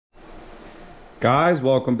Guys,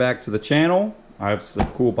 welcome back to the channel. I have some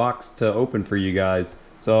cool box to open for you guys.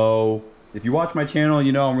 So if you watch my channel,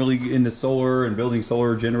 you know I'm really into solar and building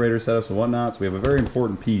solar generator setups and whatnot. So we have a very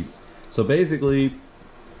important piece. So basically,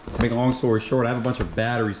 to make a long story short, I have a bunch of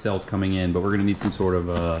battery cells coming in, but we're gonna need some sort of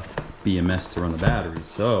BMS to run the batteries.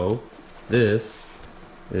 So this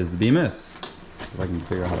is the BMS. See if I can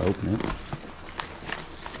figure out how to open it.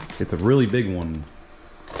 It's a really big one.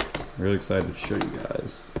 Really excited to show you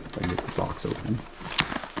guys if I can get the box open.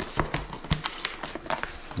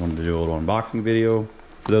 Wanted to do a little unboxing video.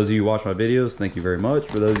 For those of you who watch my videos, thank you very much.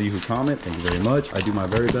 For those of you who comment, thank you very much. I do my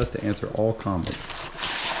very best to answer all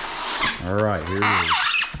comments. All right, here it is.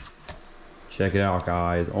 Check it out,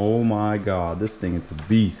 guys. Oh my God, this thing is a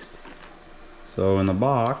beast. So in the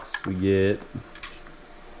box, we get,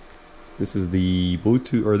 this is the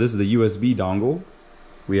Bluetooth, or this is the USB dongle.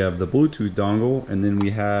 We have the Bluetooth dongle, and then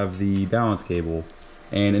we have the balance cable.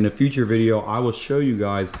 And in a future video, I will show you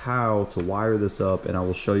guys how to wire this up, and I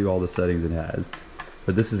will show you all the settings it has.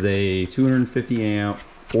 But this is a 250 amp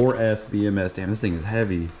 4S BMS. Damn, this thing is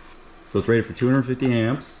heavy. So it's rated for 250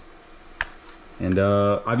 amps. And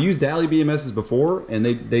I've used Daly BMSs before, and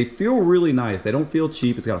they feel really nice. They don't feel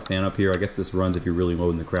cheap. It's got a fan up here. I guess this runs if you're really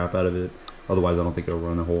loading the crap out of it. Otherwise, I don't think it'll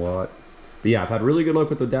run a whole lot. But yeah, I've had really good luck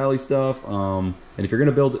with the Daly stuff. And if you're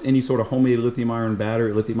gonna build any sort of homemade lithium ion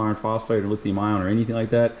battery, lithium iron phosphate, or lithium ion, or anything like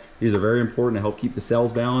that, these are very important to help keep the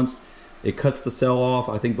cells balanced. It cuts the cell off,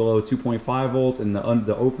 I think, below 2.5 volts, and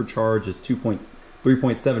the overcharge is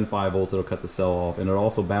 3.75 volts. It'll cut the cell off, and it'll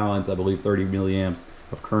also balance, I believe, 30 milliamps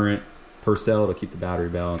of current per cell to keep the battery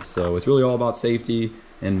balanced. So it's really all about safety.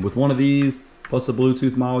 And with one of these, plus the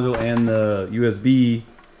Bluetooth module and the USB,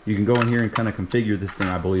 you can go in here and kind of configure this thing.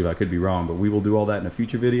 I believe, I could be wrong, but we will do all that in a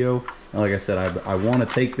future video. And like I said, I want to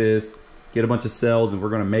take this, get a bunch of cells, and we're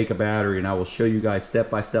going to make a battery, and I will show you guys step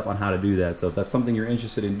by step on how to do that. So if that's something you're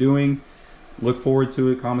interested in doing, look forward to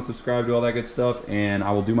it. Comment, subscribe, do all that good stuff, and I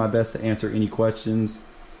will do my best to answer any questions.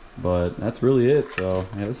 But that's really it. So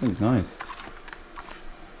yeah, this thing's nice.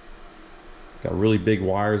 It's got really big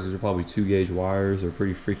wires. These are probably 2-gauge wires. They're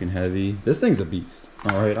pretty freaking heavy. This thing's a beast.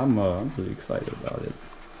 All right, I'm pretty excited about it.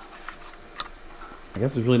 I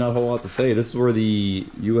guess there's really not a whole lot to say. This is where the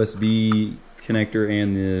USB connector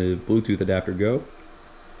and the Bluetooth adapter go.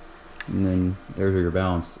 And then there's where your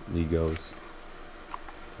balance lead goes.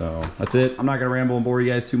 So that's it. I'm not going to ramble and bore you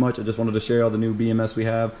guys too much. I just wanted to share all the new BMS we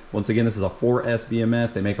have. Once again, this is a 4S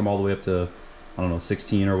BMS. They make them all the way up to, I don't know,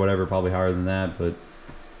 16 or whatever, probably higher than that. But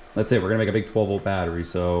that's it. We're going to make a big 12-volt battery.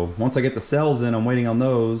 So once I get the cells in, I'm waiting on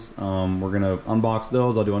those. We're going to unbox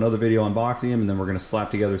those. I'll do another video unboxing them, and then we're going to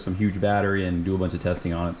slap together some huge battery and do a bunch of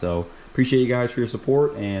testing on it. So appreciate you guys for your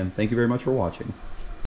support, and thank you very much for watching.